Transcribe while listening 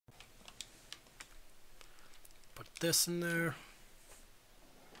this in there.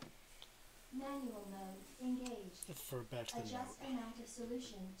 Manual mode engaged. For back to the Adjust note. amount of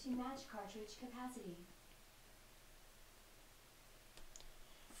solution to match cartridge capacity.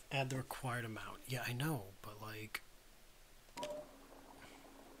 Add the required amount. Yeah, I know, but like...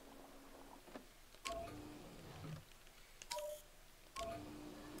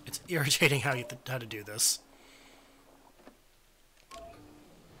 It's irritating how to do this.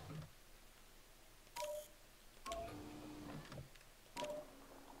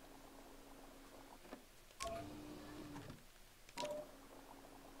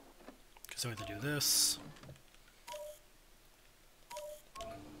 So I have to do this.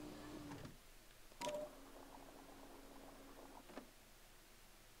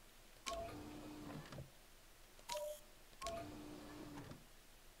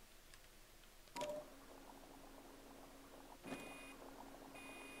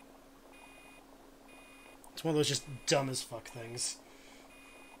 It's one of those just dumb as fuck things.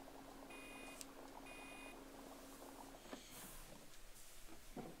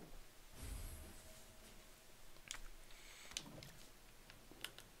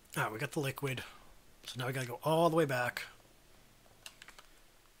 Alright, we got the liquid. So now we gotta go all the way back.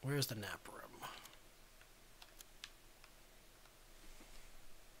 Where's the nap room?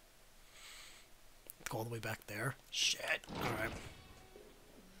 Go all the way back there. Shit. Alright.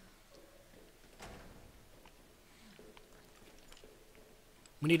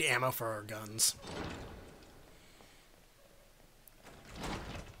 We need ammo for our guns.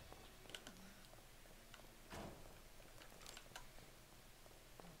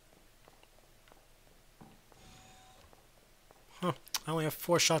 Huh. I only have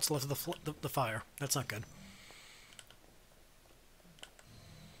 4 shots left of the fire. That's not good.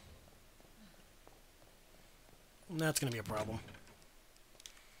 That's gonna be a problem.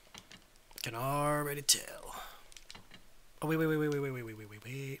 Can already tell. Oh, wait.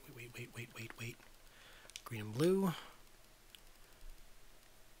 Green and blue.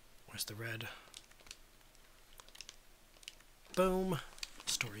 Where's the red? Boom.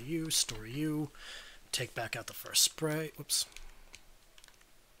 Store you. Take back out the first spray. Whoops.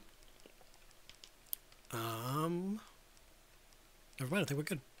 Never mind, I think we're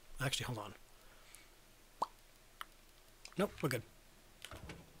good. Actually, hold on. Nope, we're good.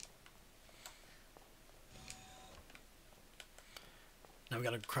 Now we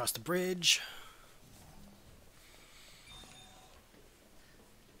gotta cross the bridge.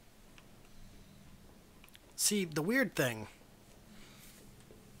 See, the weird thing...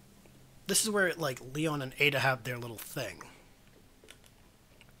 This is where, like, Leon and Ada have their little thing.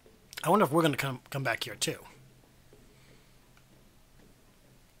 I wonder if we're gonna come back here, too.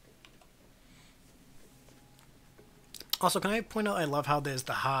 Also, can I point out I love how there's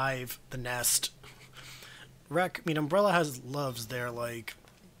the hive, the nest. Umbrella loves their, like,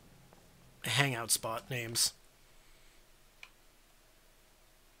 hangout spot names.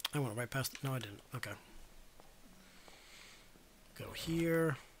 I went right past... No, I didn't. Okay. Go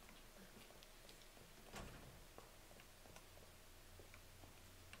here.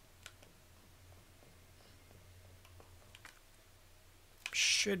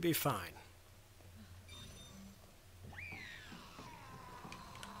 Should be fine.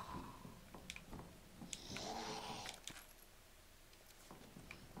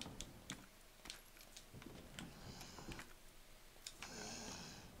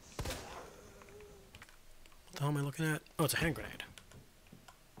 What the hell am I looking at? Oh, it's a hand grenade.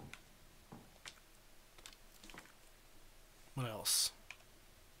 What else?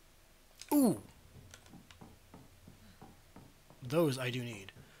 Ooh! Those I do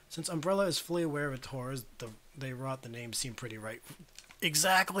need. Since Umbrella is fully aware of its horrors, they wrought the name seem pretty right.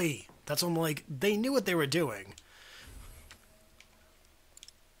 Exactly! That's what I'm like, they knew what they were doing.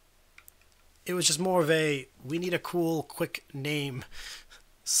 It was just more of a, we need a cool, quick name.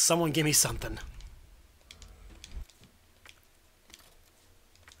 Someone give me something.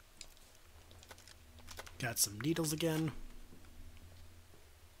 Got some needles again.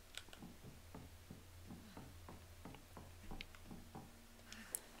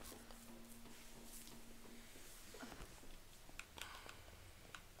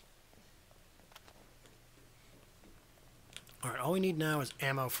 Alright, all we need now is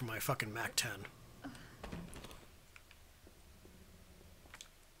ammo for my fucking MAC-10.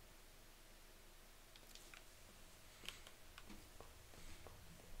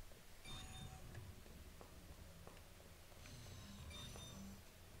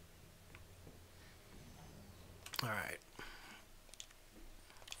 Alright.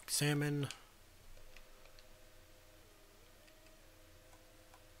 Examine.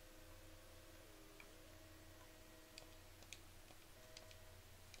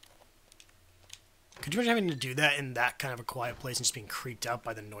 Could you imagine having to do that in that kind of a quiet place and just being creeped out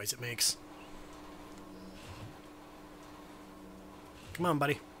by the noise it makes? Come on,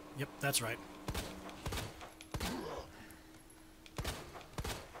 buddy. Yep, that's right.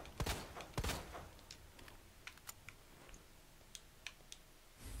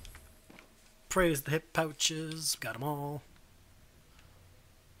 Praise the hip pouches. Got them all.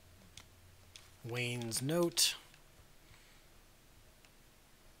 Wayne's note.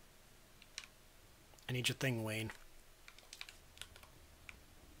 I need your thing, Wayne.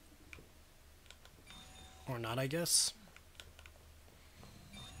 Or not, I guess.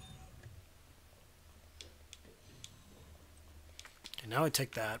 Okay, now I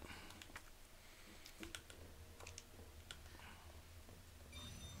take that.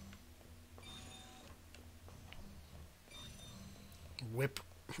 Whip.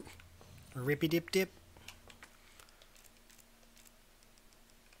 Rippy dip dip.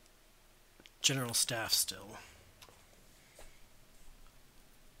 General staff still.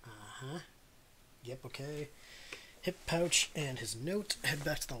 Yep, okay. Hip pouch and his note. Head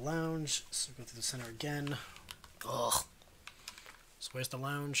back to the lounge. So go through the center again. Ugh. So where's the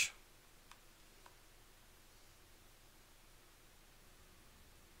lounge?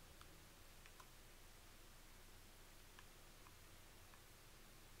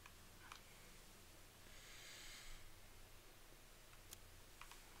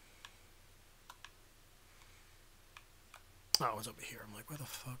 Oh, it's over here. I'm like, where the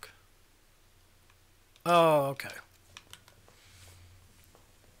fuck? Oh, okay.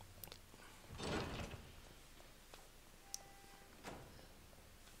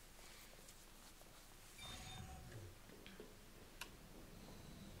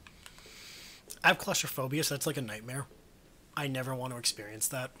 I have claustrophobia, so that's like a nightmare. I never want to experience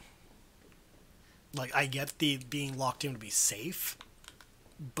that. Like, I get the being locked in to be safe,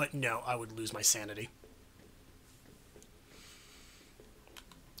 but no, I would lose my sanity.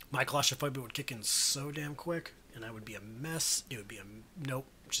 My claustrophobia would kick in so damn quick, and I would be a mess. It would be a... Nope.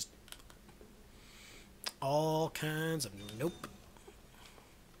 Just... all kinds of nope.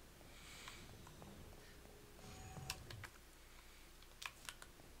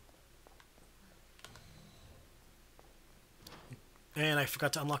 And I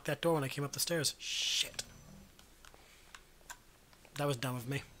forgot to unlock that door when I came up the stairs. Shit. That was dumb of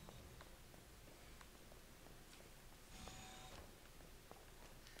me.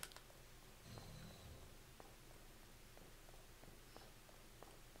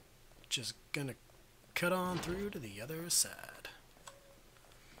 Just gonna cut on through to the other side.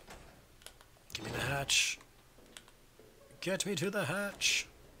 Give me the hatch. Get me to the hatch.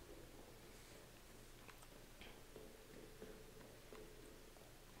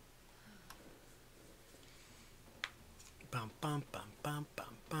 Bum bum bum bum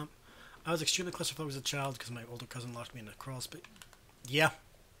bum bum. I was extremely claustrophobic as a child because my older cousin locked me in a crawl space. Yeah,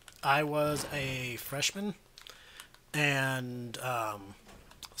 I was a freshman, and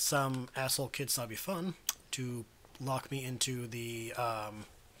some asshole kids thought it'd be fun to lock me into the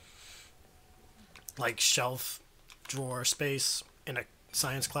like shelf drawer space in a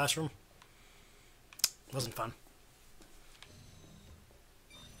science classroom. It wasn't fun.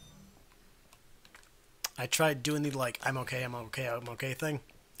 I tried doing the like I'm okay, I'm okay, I'm okay thing.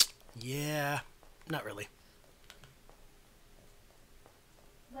 Yeah, not really.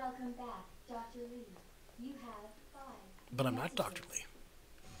 Welcome back, Dr. Lee. You have 5. But I'm not Dr. Lee.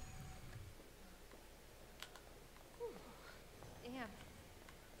 Damn.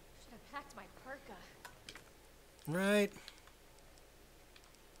 Should have packed my parka. Right.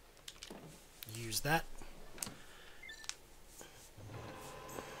 Use that.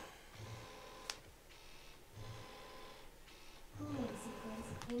 Cooling sequence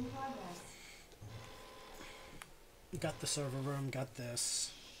in progress. Got the server room, got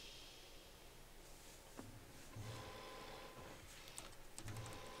this.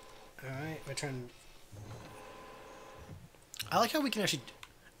 Alright, my turn. I like how we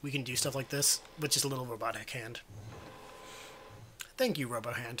can do stuff like this with just a little robotic hand. Thank you,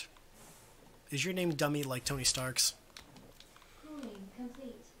 Robo Hand. Is your name dummy like Tony Stark's? Cooling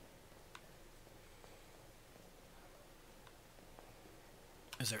complete.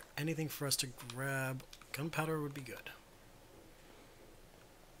 Is there anything for us to grab? Gunpowder would be good.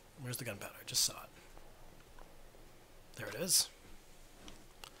 Where's the gunpowder? I just saw it. There it is.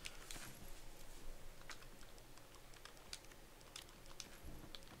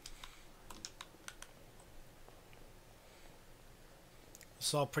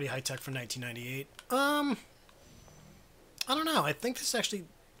 It's all pretty high tech for 1998. I don't know. I think this actually,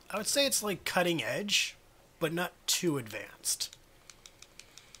 I would say it's like cutting edge, but not too advanced.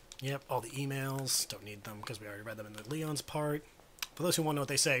 Yep, all the emails. Don't need them because we already read them in the Leon's part. For those who want to know what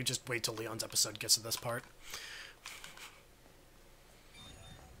they say, just wait till Leon's episode gets to this part.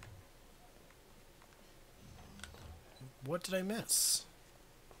 What did I miss?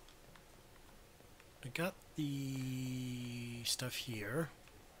 I got the stuff here.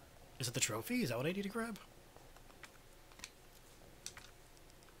 Is it the trophy? Is that what I need to grab?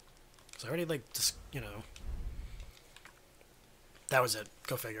 Because I already, like, just, you know... That was it.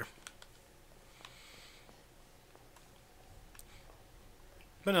 Go figure.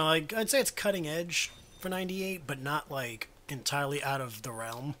 But no, like, I'd say it's cutting edge for 98, but not, like, entirely out of the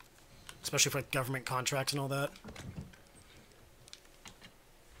realm. Especially for like, government contracts and all that.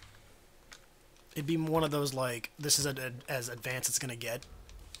 It'd be one of those, like, this is as advanced as it's gonna get.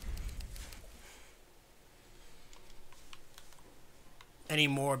 Any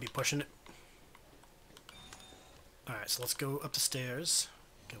more would be pushing it. Alright, so let's go up the stairs.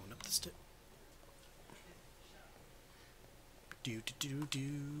 Going up the stairs. Do do do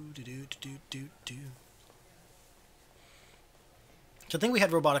do do do do do do. So I think we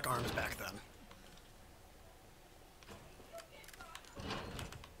had robotic arms back then.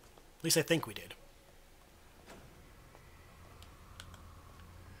 At least I think we did.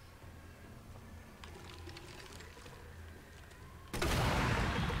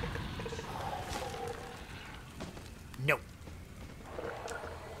 No.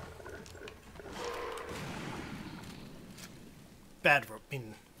 Bad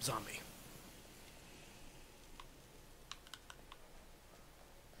zombie.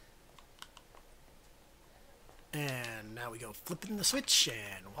 And now we go flipping the switch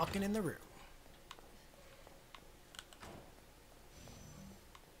and walking in the room.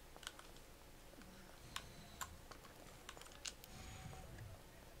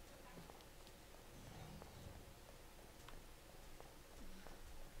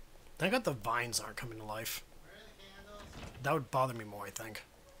 Thank God the vines aren't coming to life. That would bother me more, I think.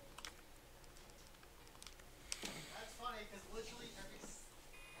 That's funny, because literally every time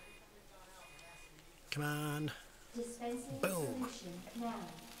we've gone out, I'm asking you. Come on. Dispensing Boom. solution now.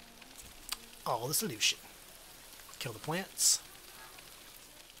 All the solution. Kill the plants.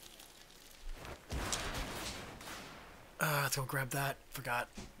 Let's go grab that. Forgot.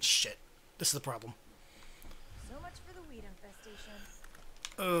 Shit. This is the problem. So much for the weed infestation.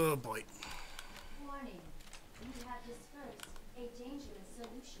 Oh boy. Warning. You have dispersed a dangerous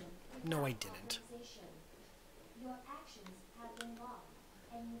solution. No, I without didn't. authorization. Your actions have been logged,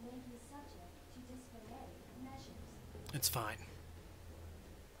 and you may be subject to disciplinary measures. It's fine.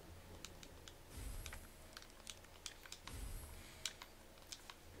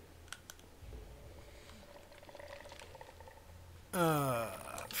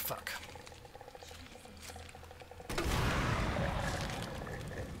 Fuck.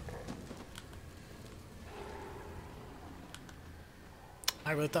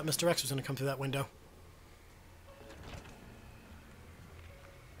 I really thought Mr. X was going to come through that window.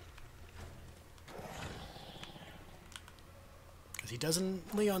 Because he does in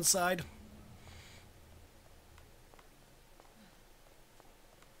Leon's side.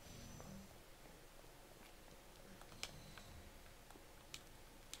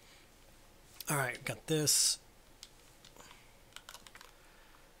 Alright, got this.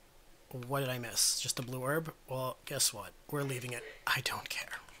 What did I miss? Just a blue herb? Well, guess what? We're leaving it. I don't care.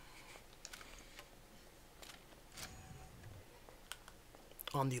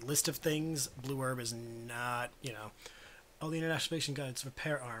 On the list of things, blue herb is not, you know, all the International Space Guides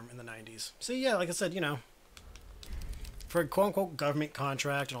repair arm in the 90s. See, yeah, like I said, you know, for a quote-unquote government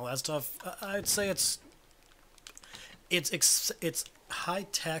contract and all that stuff, I'd say it's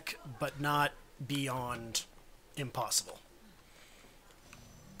high-tech, but not beyond impossible.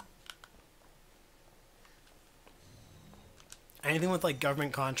 Anything with, like,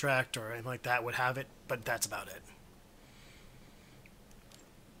 government contract or anything like that would have it, but that's about it.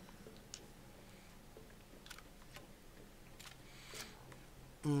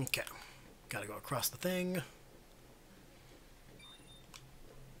 Okay. Gotta go across the thing.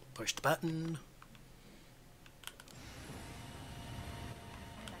 Push the button.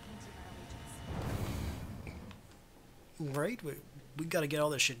 Right? We gotta get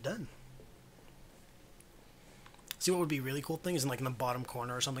all this shit done. See, what would be a really cool thing is in, like, in the bottom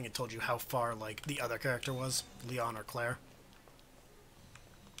corner or something, it told you how far, like, the other character was. Leon or Claire.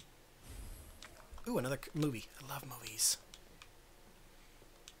 Ooh, another movie. I love movies.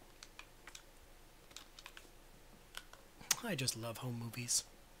 I just love home movies.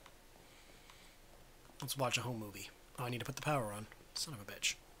 Let's watch a home movie. Oh, I need to put the power on. Son of a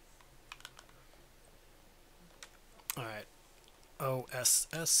bitch. Alright.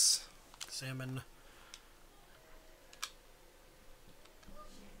 OSS. Examine.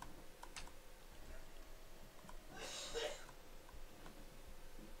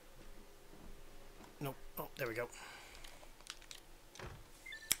 Nope. Oh, there we go.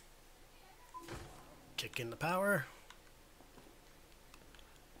 Kick in the power.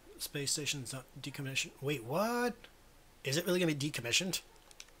 Space station's not decommissioned. Wait, what? Is it really gonna be decommissioned?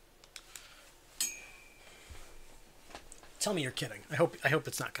 Tell me you're kidding. I hope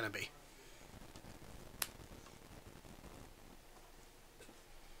it's not gonna be.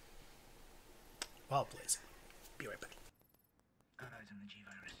 Well, please. Be right back. Got eyes on the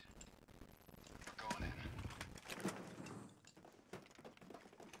G-Virus. We're going in.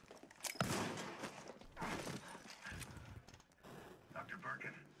 Dr.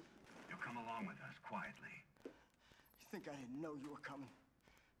 Birkin, you'll come along with us quietly. You think I didn't know you were coming?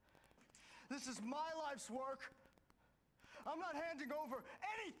 This is my life's work. I'm not handing over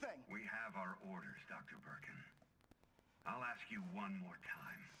anything. We have our orders, Dr. Birkin. I'll ask you one more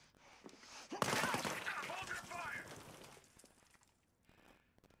time. Hold your fire!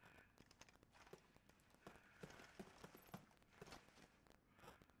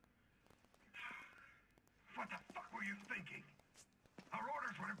 What the fuck were you thinking? Our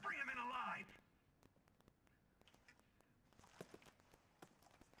orders were to bring him in alive.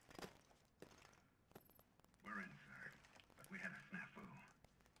 We're in, sir, but we had a snafu.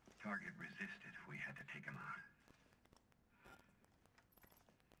 Target resisted. We had to take him out.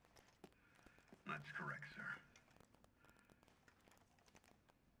 That's correct, sir.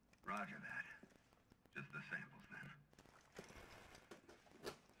 Roger that. Just the samples, then.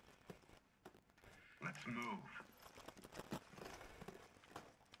 Let's move.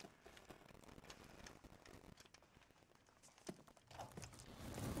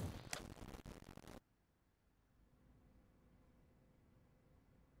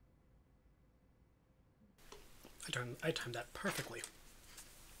 I timed that perfectly.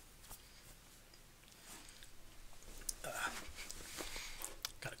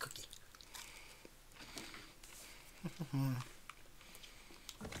 Got a cookie.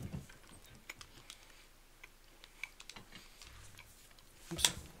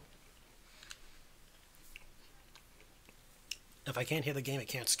 Oops. If I can't hear the game, it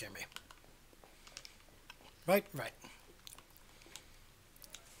can't scare me. Right, right.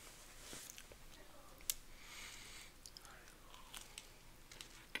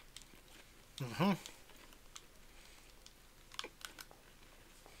 Mm-hmm.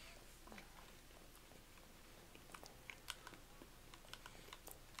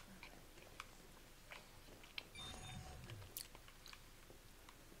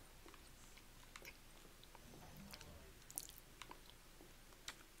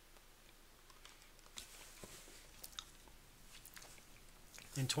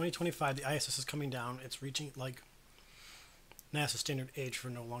 In 2025, the ISS is coming down. It's reaching, like, NASA standard age for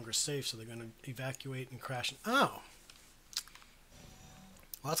no longer safe, so they're going to evacuate and crash. Oh!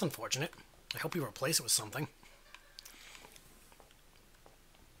 Well, that's unfortunate. I hope you replace it with something.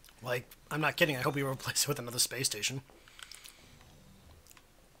 Like, I'm not kidding. I hope you replace it with another space station.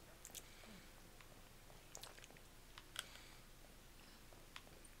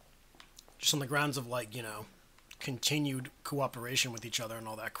 Just on the grounds of, like, you know, continued cooperation with each other and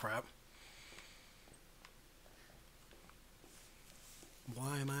all that crap.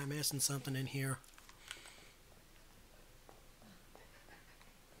 Why am I missing something in here?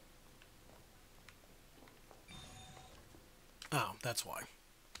 Oh, that's why.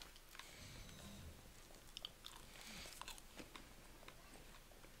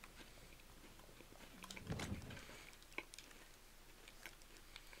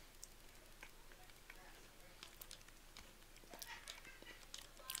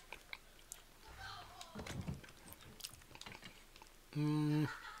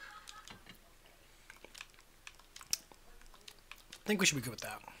 I think we should be good with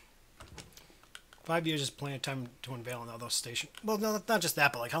that. 5 years is plenty of time to unveil another station. Well, no, not just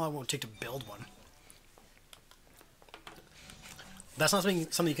that, but like how long will it take to build one? That's not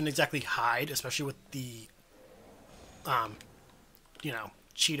something you can exactly hide, especially with the, you know,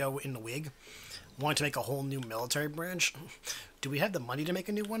 Cheeto in the wig. Wanting to make a whole new military branch. Do we have the money to make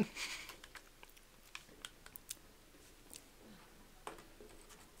a new one?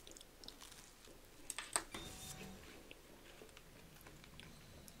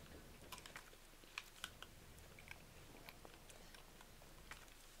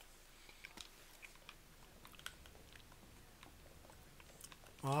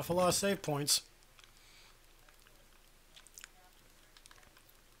 Awful lot of save points.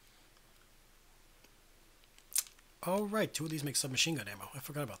 Oh, right. 2 of these make submachine gun ammo. I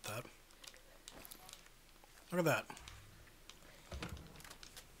forgot about that. Look at that.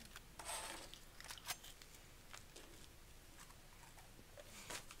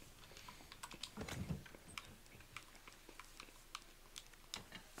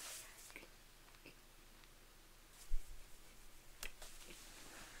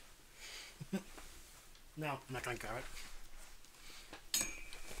 No, I'm not going to grab it.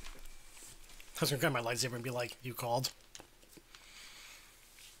 I was going to grab my lightsaber and be like, you called?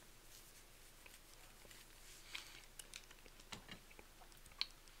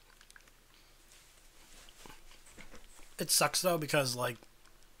 It sucks, though, because, like,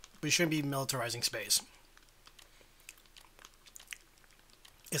 we shouldn't be militarizing space.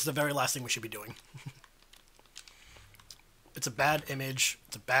 It's the very last thing we should be doing. It's a bad image.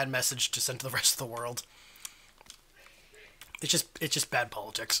 It's a bad message to send to the rest of the world. It's just bad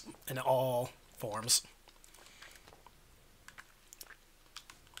politics in all forms.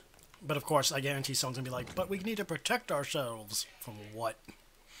 But of course, I guarantee someone's gonna be like, but we need to protect ourselves. From what?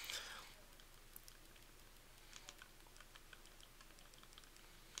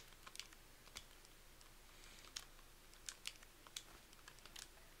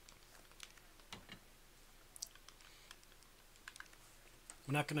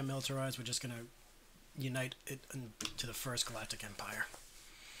 We're not gonna militarize, we're just gonna unite it into the first galactic empire.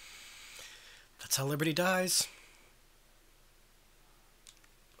 That's how liberty dies.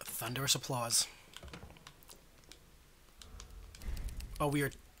 With thunderous applause. Oh,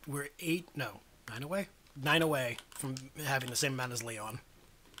 we're 9 away? 9 away from having the same amount as Leon.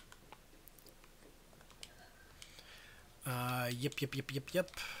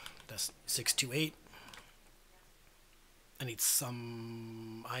 Yep. That's 628.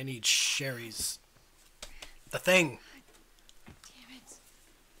 I need Sherry's. The thing. Damn it.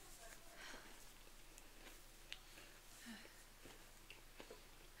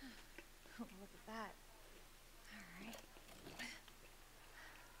 Oh, look at that. All right.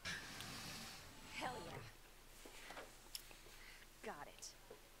 Hell yeah. Got it.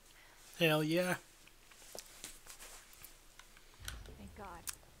 Hell yeah. Thank God.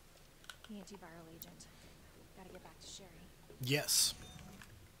 The antiviral agent. Gotta get back to Sherry. Yes.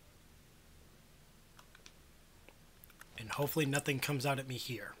 And hopefully nothing comes out at me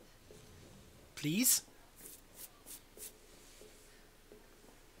here. Please?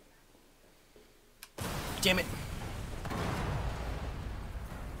 Damn it.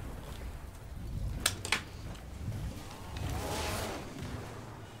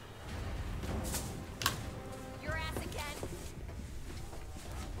 Your ass again.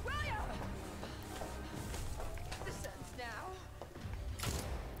 William! This ends now.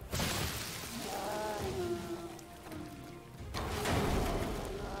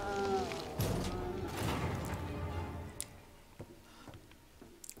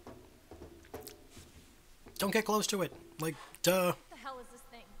 Don't get close to it. Like, duh. What the hell is this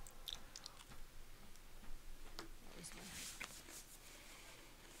thing?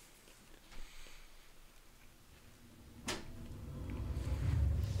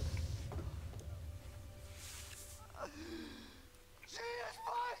 She is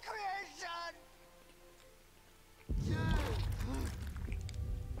my creation!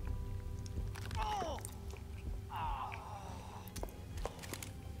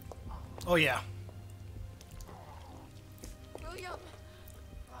 Oh yeah. William!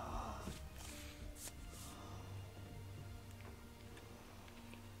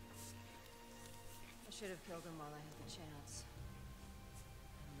 I should have killed him while I had the chance.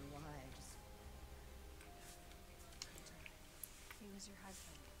 I don't know why, I just... He was your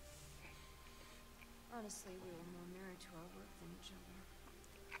husband. Honestly, we were more married to our work than each other.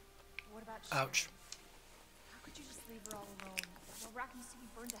 What about Sherry? Ouch. How could you just leave her all alone while Raccoon City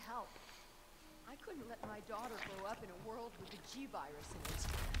burned to hell? I couldn't let my daughter grow up in a world with the G virus in it.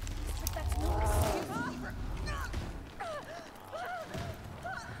 But that's no excuse.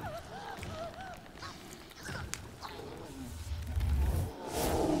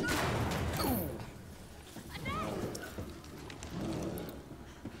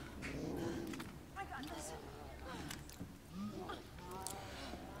 I got this.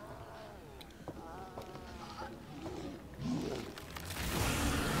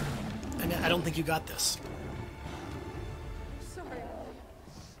 And I don't think you got this. Sorry.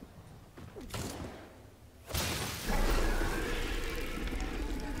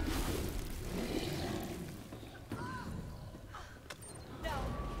 No.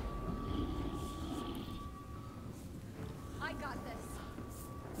 I got this.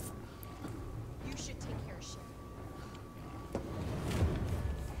 You should take care of shit.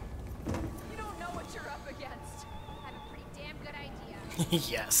 You don't know what you're up against.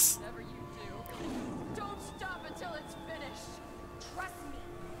 Yes. Whatever you do, don't stop until it's finished. Trust me.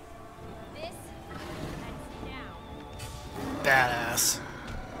 This ends now. Badass.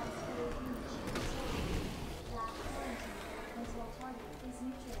 Last quarantine until target is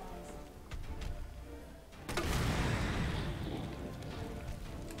neutralized.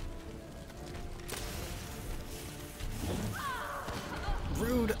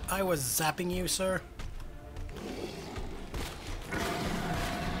 Rude, I was zapping you, sir.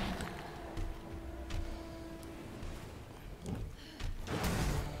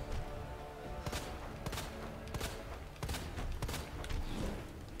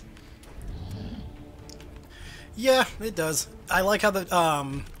 Yeah, it does. I like how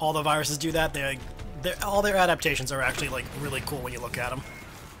the all the viruses do that. All their adaptations are actually like really cool when you look at them.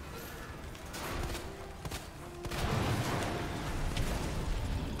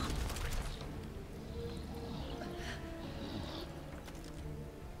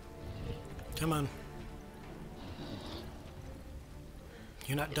 Come on.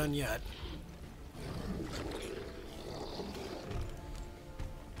 You're not done yet.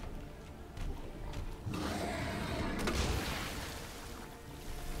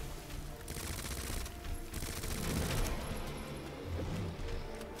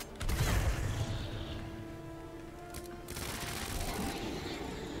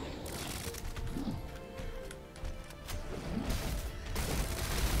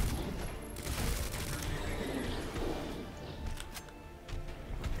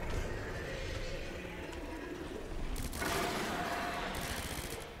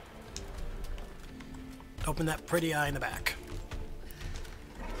 Open that pretty eye in the back.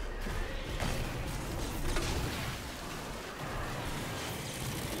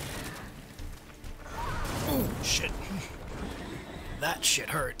 Oh, shit. That shit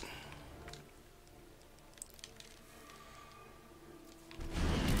hurt.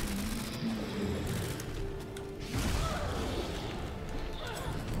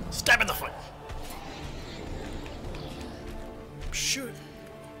 Stab in the foot. Shoot.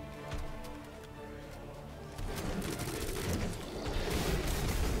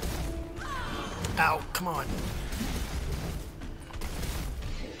 Ow, come on.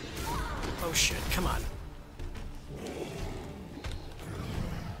 Oh shit, come on.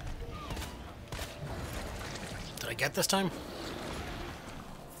 Did I get this time?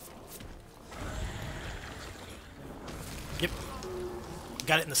 Yep.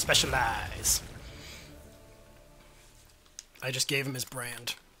 Got it in the specialize. I just gave him his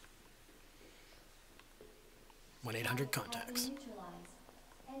brand. 1-800 contacts. Neutralized.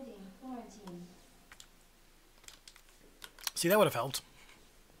 Ending quarantine. See, that would have helped.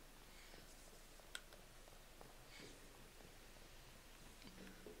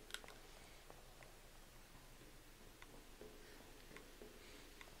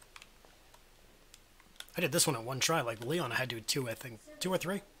 I did this one in one try, like Leon. I had to do two, I think. 2 or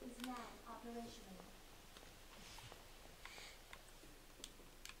 3? Is now operational.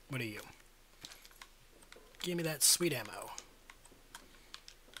 What are you? Give me that sweet ammo.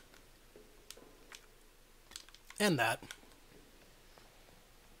 And that.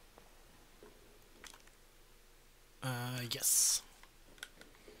 Yes.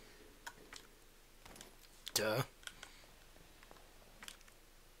 Duh.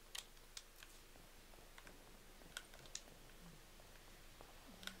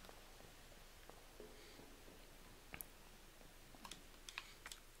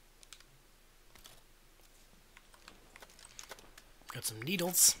 Got some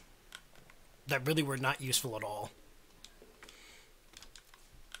needles that really were not useful at all.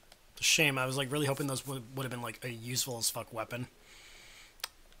 It's a shame. I was like really hoping those would have been like a useful as fuck weapon.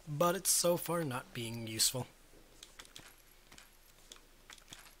 But it's so far not being useful.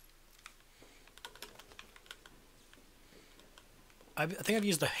 I think I've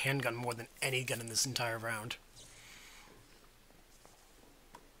used a handgun more than any gun in this entire round.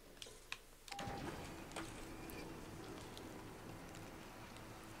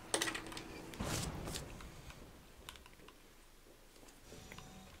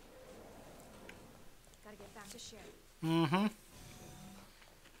 Gotta get back to Sherry. Mm-hmm.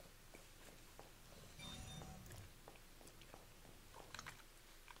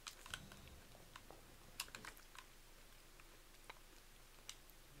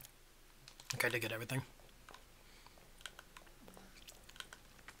 Okay, I did get everything.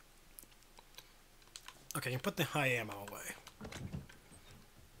 Okay, you put the high ammo away.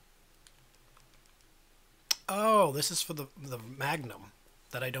 Oh, this is for the Magnum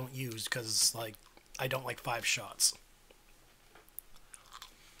that I don't use because, like, I don't like 5 shots.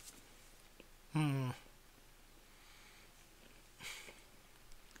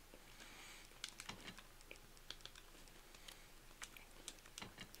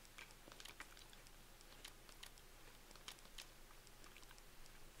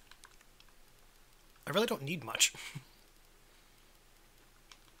 I really don't need much.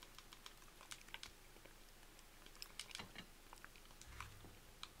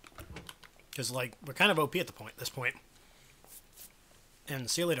 Because, like, we're kind of OP at this point. And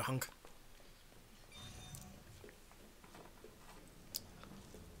see you later, hunk.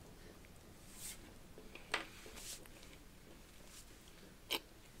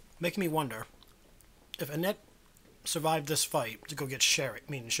 Making me wonder if Annette survived this fight to go get Sherry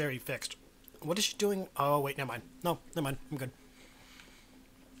fixed. What is she doing? Oh, wait, never mind. No, never mind. I'm good.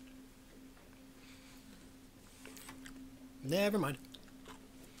 Never mind.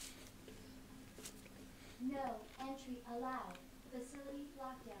 No entry allowed. Facility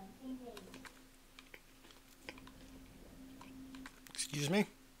lockdown engaged. Excuse me?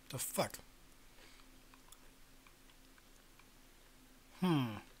 The fuck?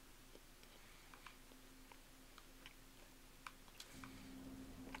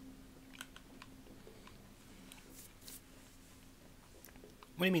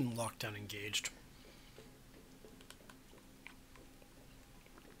 What do you mean lockdown engaged?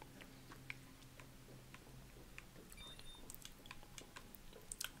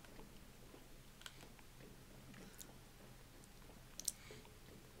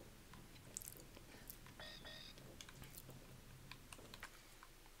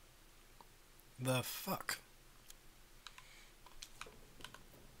 The fuck?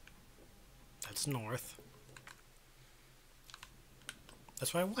 That's north.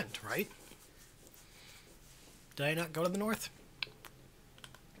 That's where I went, right? Did I not go to the north?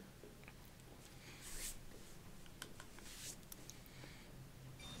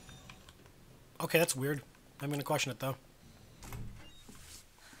 Okay, that's weird. I'm gonna question it though.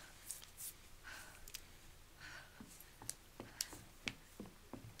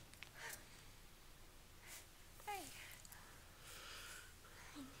 Hey.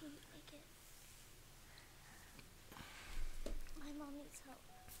 I need to make it. My mom needs help.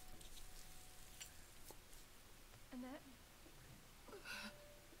 Annette?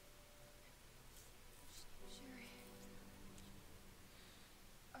 Sherry.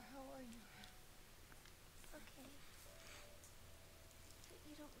 How are you? Okay. But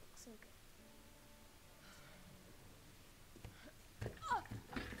you don't look so good.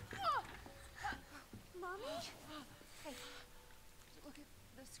 Mommy? Hey. Look at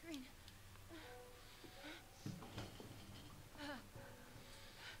the screen.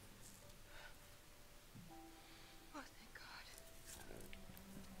 Oh, thank God. So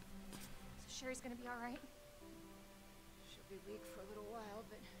Sherry's gonna be alright? She'll be weak for a little while,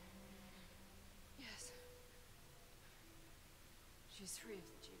 but yes. She's free of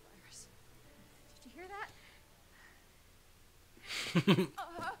the G-virus. Did you hear that?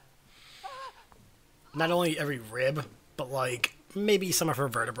 Not only every rib, but like maybe some of her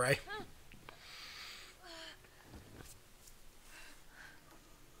vertebrae. What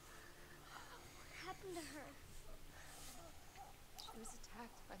happened to her? She was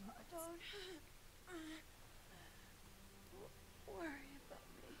attacked by mutants. Don't worry about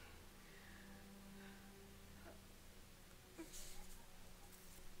me.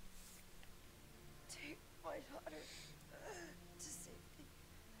 Take my daughter to safety.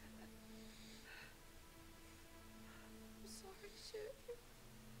 I'm sorry, Sherry.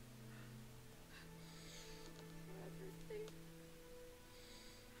 For everything.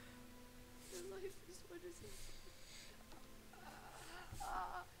 Your life is what is important.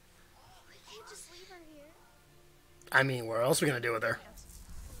 We can't just leave her here. I mean, where else are we gonna do with her?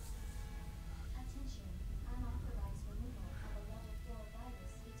 Attention. Unauthorized removal of a level 4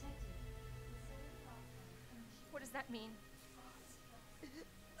 virus detected. Facility lockdown initiated. What does that mean?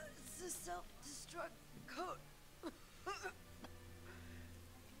 It's a self-destruct code.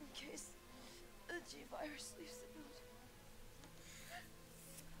 In case the G-virus leaves the building.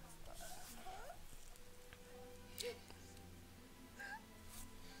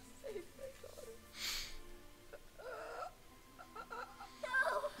 Save my daughter.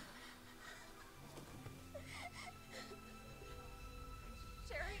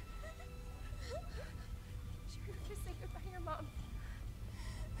 Sherry? Sherry, please say goodbye to your mom.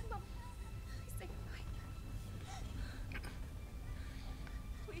 Mom, please say goodbye.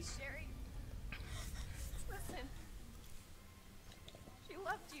 Please, Sherry. Listen. She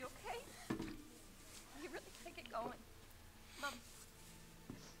loved you, okay? You really gotta get going. Mom.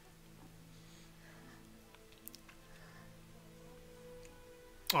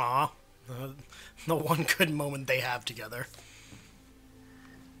 Aw, the one good moment they have together.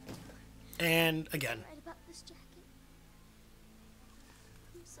 And again, Right about this jacket.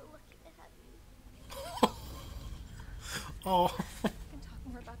 I'm so lucky to have you. oh, We can talk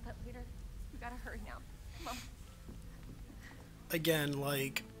more about that later. gotta hurry now. Come on. Again,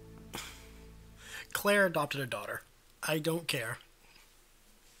 like, Claire adopted a daughter. I don't care.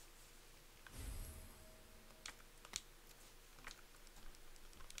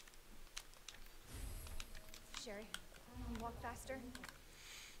 Sherry, can you walk faster?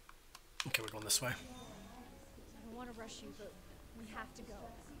 Okay, we're going this way. I don't want to rush you, but we have to go.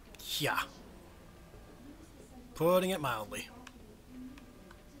 Yeah. Putting it mildly.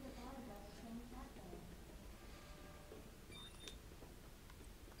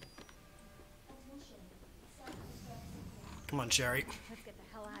 Come on, Sherry. Let's get the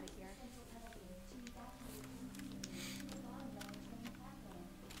hell out of here.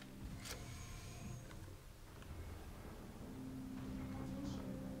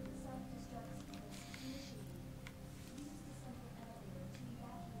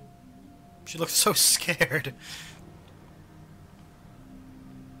 She looks so scared.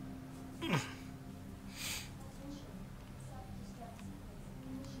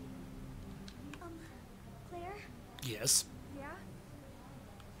 Claire? Yes. Yeah?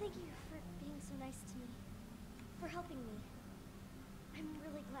 Thank you for being so nice to me. For helping me. I'm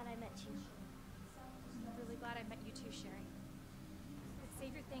really glad I met you. I'm really glad I met you too, Sherry. But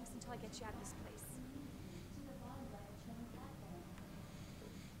save your thanks until I get you out of this place.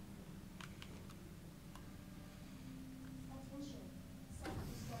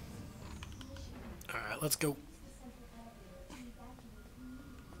 Alright, let's go.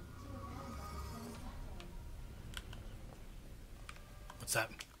 What's that?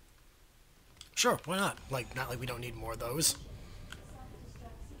 Sure, why not? Like, not like we don't need more of those.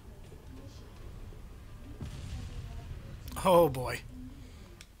 Oh boy.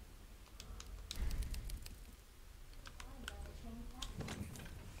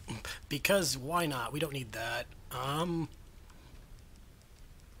 Because why not? We don't need that.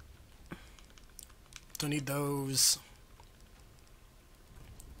 Don't need those.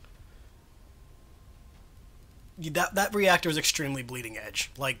 That reactor is extremely bleeding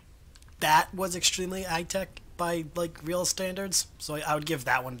edge. Like, that was extremely high-tech by, like, real standards. So I would give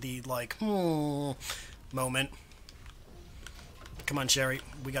that one the, like, moment. Come on, Sherry.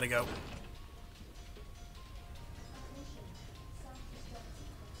 We gotta go.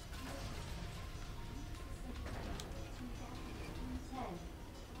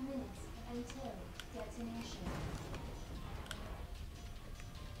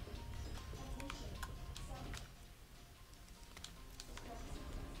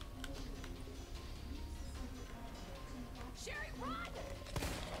 Sherry, run!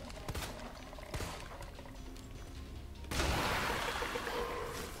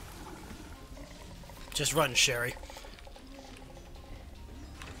 Just run, Sherry.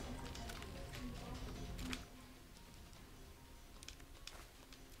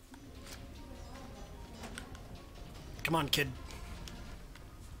 Come on, kid.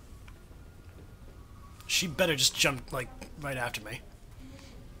 She better just jump, like, right after me.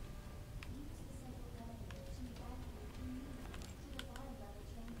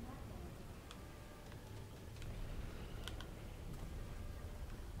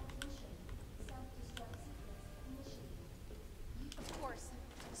 Of course.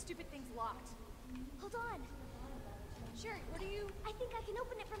 Stupid thing's locked. Hold on. Sherry, what are you... I think I can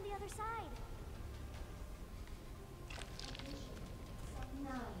open it from the other side.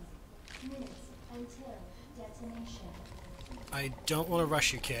 9 minutes until detonation. I don't want to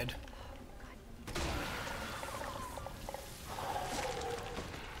rush you, kid.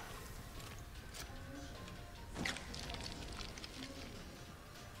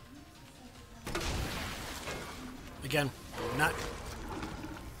 Again, not...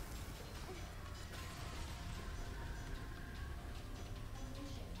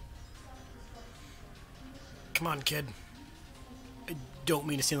 Come on, kid. I don't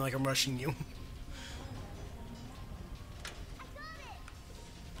mean to seem like I'm rushing you.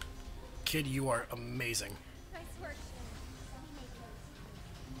 Kid, you are amazing. Nice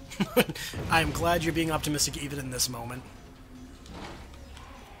work. I'm glad you're being optimistic even in this moment.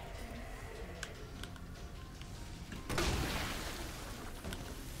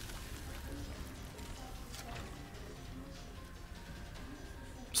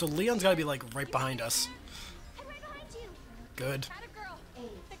 So Leon's gotta be like right behind us. I'm right behind you. Good. Atta girl.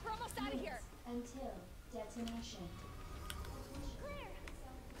 Think we're almost out of here. Until detonation. Claire,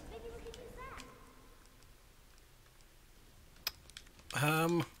 maybe we could use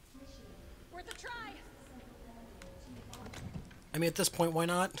that. Worth a try. I mean, at this point, why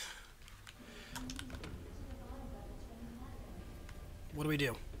not? What do we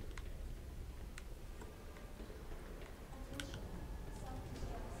do?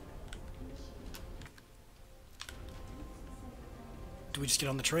 Do we just get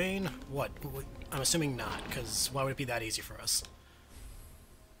on the train? What? I'm assuming not, because why would it be that easy for us?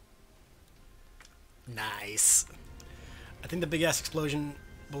 Nice. I think the big-ass explosion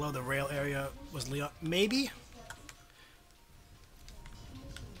below the rail area was Leon. Maybe?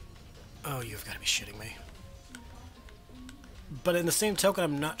 Oh, you've got to be shitting me. But in the same token,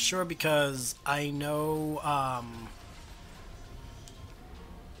 I'm not sure because I know,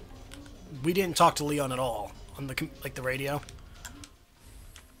 we didn't talk to Leon at all on the, like, the radio.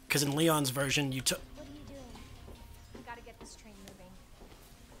 Because in Leon's version, you took... What are you doing? We gotta get this train moving.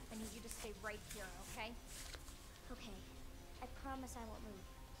 I need you to stay right here, okay? Okay. I promise I won't move.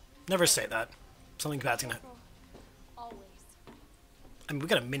 Never say that. Something bad's gonna... Careful. Always. I mean, we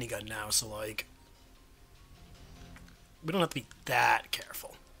got a minigun now, so, like... We don't have to be that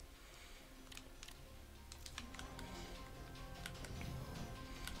careful.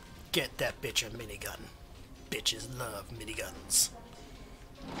 Get that bitch a minigun. Bitches love miniguns.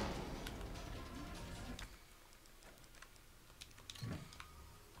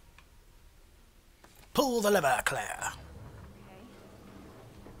 Pull the lever, Claire. Okay.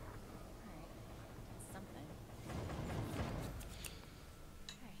 Alright. That's something.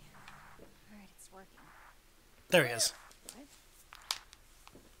 Okay. Alright, it's working. There he is. What?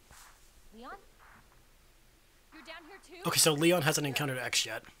 Leon? You're down here too? Okay, so Leon hasn't encountered X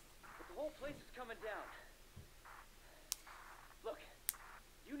yet. But the whole place is coming down. Look,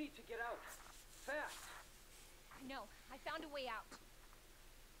 you need to get out. Fast. I know. I found a way out.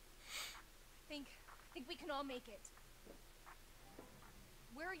 I think we can all make it.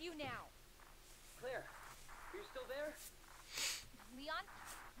 Where are you now? Claire, are you still there? Leon?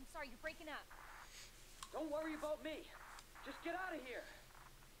 I'm sorry, you're breaking up. Don't worry about me. Just get out of here.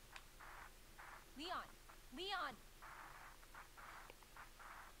 Leon! Leon!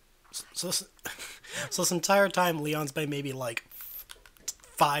 So this entire time, Leon's been maybe like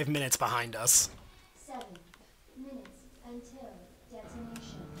 5 minutes behind us. 7 minutes until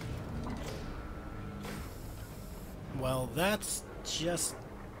detonation. Well, that's just...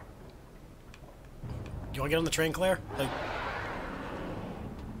 You want to get on the train, Claire? Like...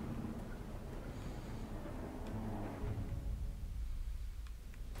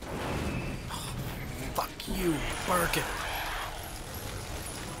 Oh, fuck you, Birkin.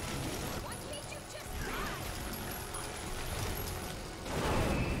 What made you just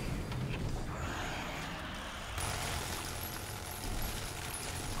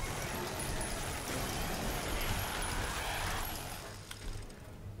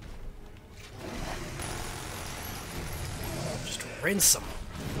Just rinse them.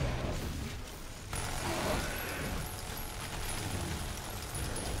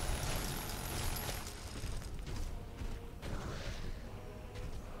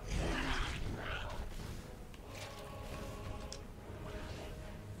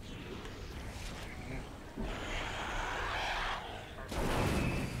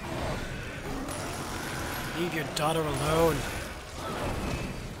 Leave your daughter alone.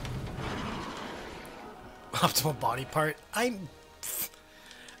 Optimal body part. I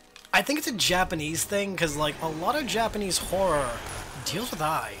think it's a Japanese thing, because, like, a lot of Japanese horror deals with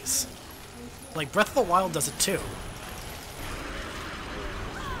eyes. Like, Breath of the Wild does it too.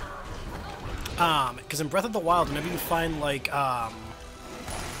 Because in Breath of the Wild, whenever you find, like, I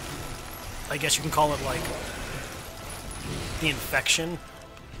guess you can call it, like, the infection,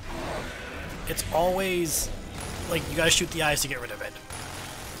 it's always, like, you gotta shoot the eyes to get rid of it.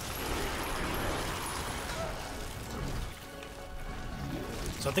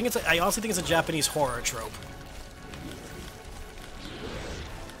 So I think it's I honestly think it's a Japanese horror trope.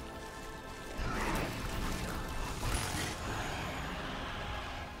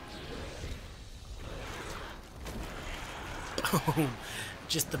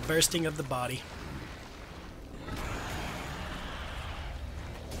 Just the bursting of the body.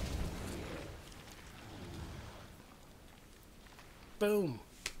 Boom.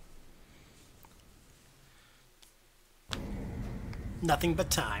 Nothing but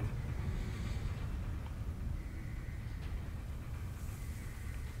time.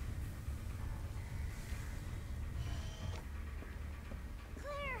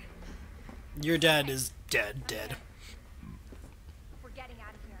 Claire! Your dad is dead. We're getting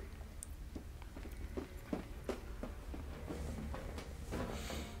out of here.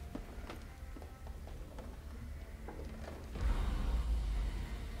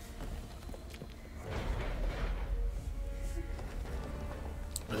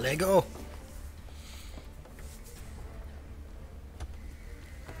 Lego.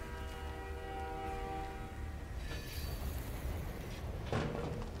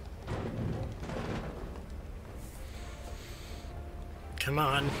 Come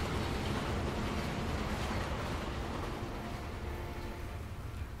on.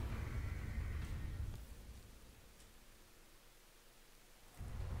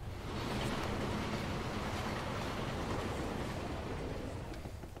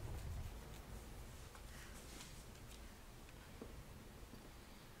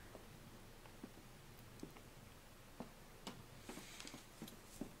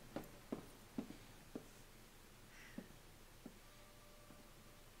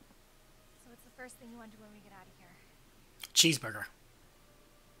 So what's the first thing you want to do when we get out of here? Cheeseburger.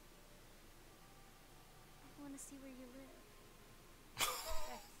 I want to see where you live.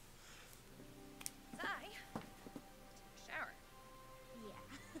 Di, take a shower. Yeah.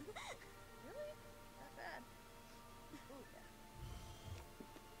 Really? Not bad. Ooh, yeah.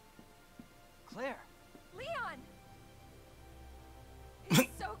 Claire. Leon!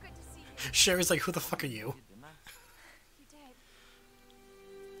 It's so good to see you. Sherry's like, who the fuck are you? Didn't I? You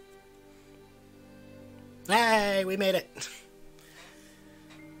did. Hey, we made it.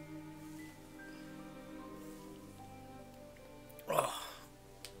 Oh.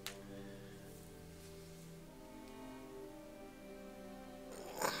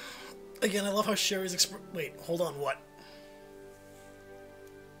 Again, I love how Sherry's wait, hold on, what?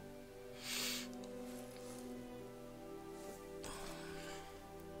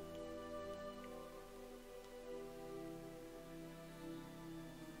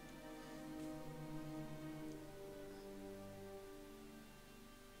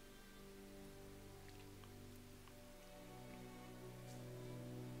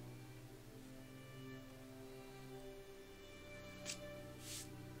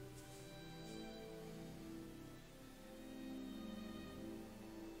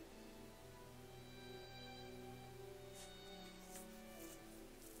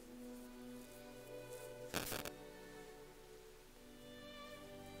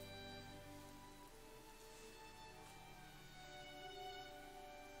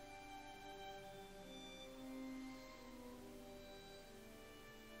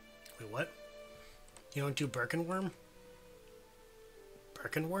 Wait, what? You don't do Birkenworm?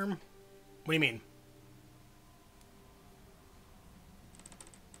 Birkenworm? What do you mean?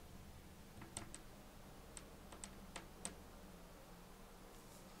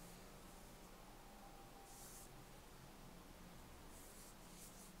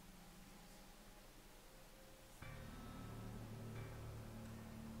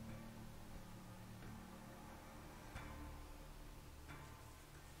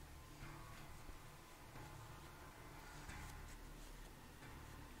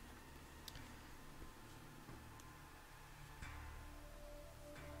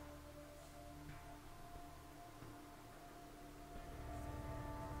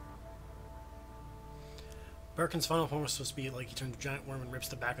 Birkin's final form was supposed to be like he turns a giant worm and rips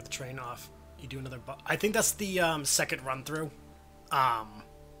the back of the train off. You do another I think that's the second run through.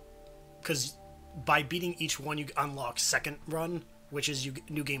 Because by beating each one you unlock second run, which is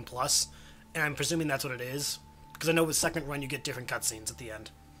New Game Plus. And I'm presuming that's what it is. Because I know with second run you get different cutscenes at the end.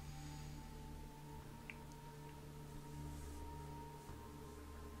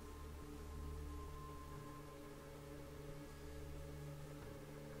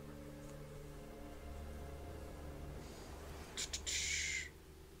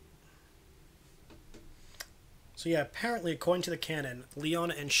 So yeah, apparently, according to the canon, Leon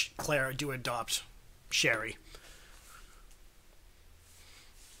and Claire do adopt Sherry.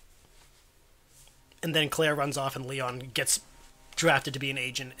 And then Claire runs off and Leon gets drafted to be an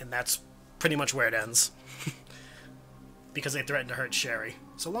agent, and that's pretty much where it ends. Because they threatened to hurt Sherry.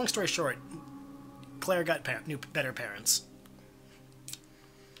 So long story short, Claire got better parents.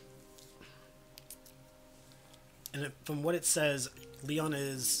 And from what it says, Leon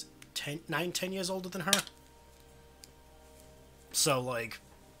is 10 years older than her. So, like,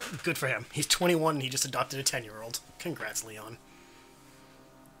 good for him. He's 21 and he just adopted a 10-year-old. Congrats, Leon.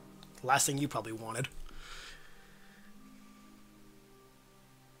 Last thing you probably wanted.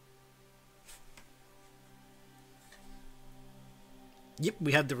 Yep,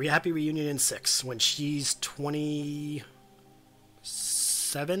 we had the happy reunion in 6 when she's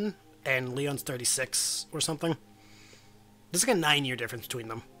 27 and Leon's 36 or something. There's like a 9-year difference between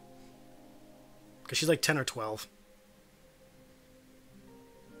them. Because she's like 10 or 12.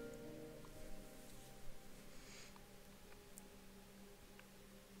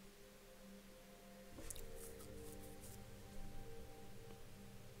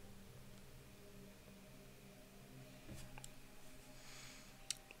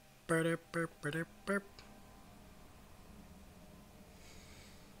 Burp, burp, burp, burp.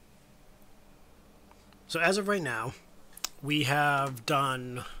 So as of right now, We have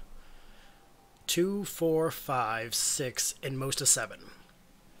done 2, 4, 5, 6, and most of 7.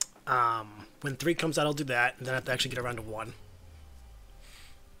 When 3 comes out, I'll do that, and then I have to actually get around to 1.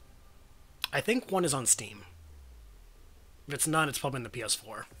 I think 1 is on Steam. If it's not, it's probably in the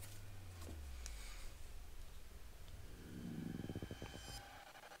PS4.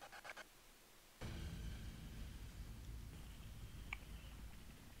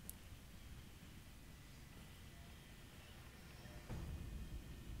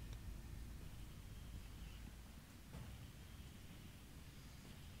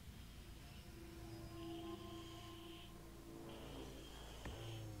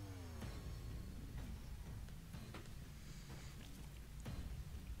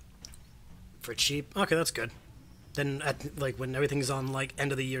 For cheap? Okay, that's good. Then, like, when everything's on, like,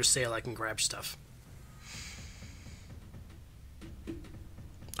 end of the year sale, I can grab stuff.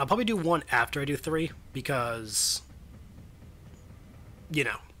 I'll probably do 1 after I do 3, because, you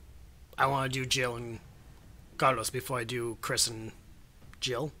know, I want to do Jill and Carlos before I do Chris and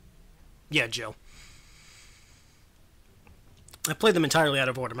Jill. Yeah, Jill. I played them entirely out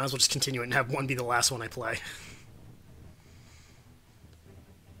of order. Might as well just continue it and have 1 be the last one I play.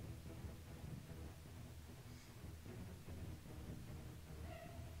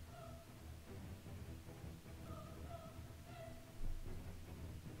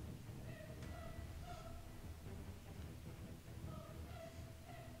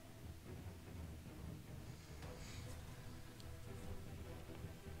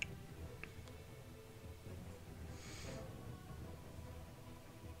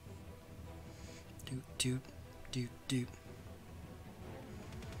 Doot, doot, doot.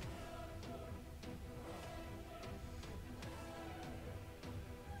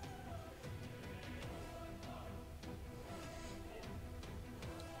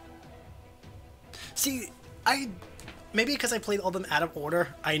 See, maybe because I played all them out of order,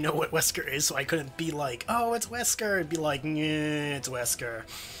 I know what Wesker is, so I couldn't be like, oh, it's Wesker. It'd be like, yeah, it's Wesker.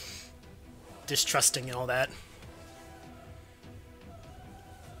 Distrusting and all that.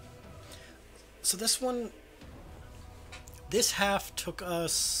 So this half took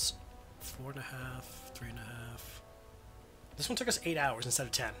us 4.5, 3.5. This one took us 8 hours instead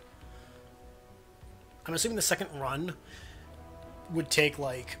of 10. I'm assuming the second run would take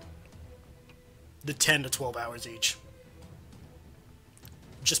like the 10 to 12 hours each.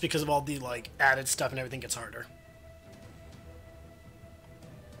 Just because of all the like added stuff and everything gets harder.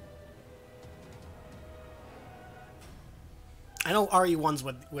 I know RE1's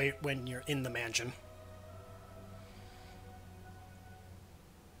when you're in the mansion.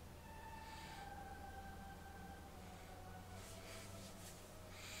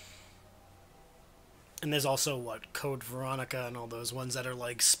 And there's also, what, Code Veronica and all those ones that are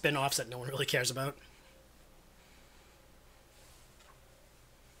like spin-offs that no one really cares about.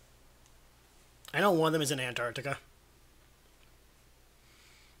 I know one of them is in Antarctica.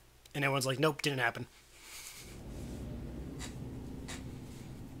 And everyone's like, nope, didn't happen.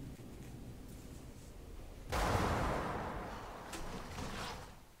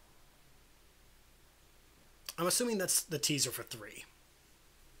 I'm assuming that's the teaser for 3.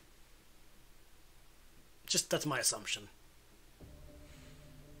 Just, that's my assumption.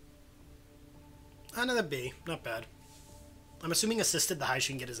 Another B. Not bad. I'm assuming assisted, the highest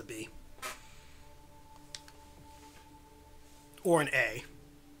you can get is a B. Or an A.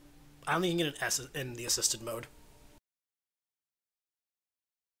 I don't think you can get an S in the assisted mode.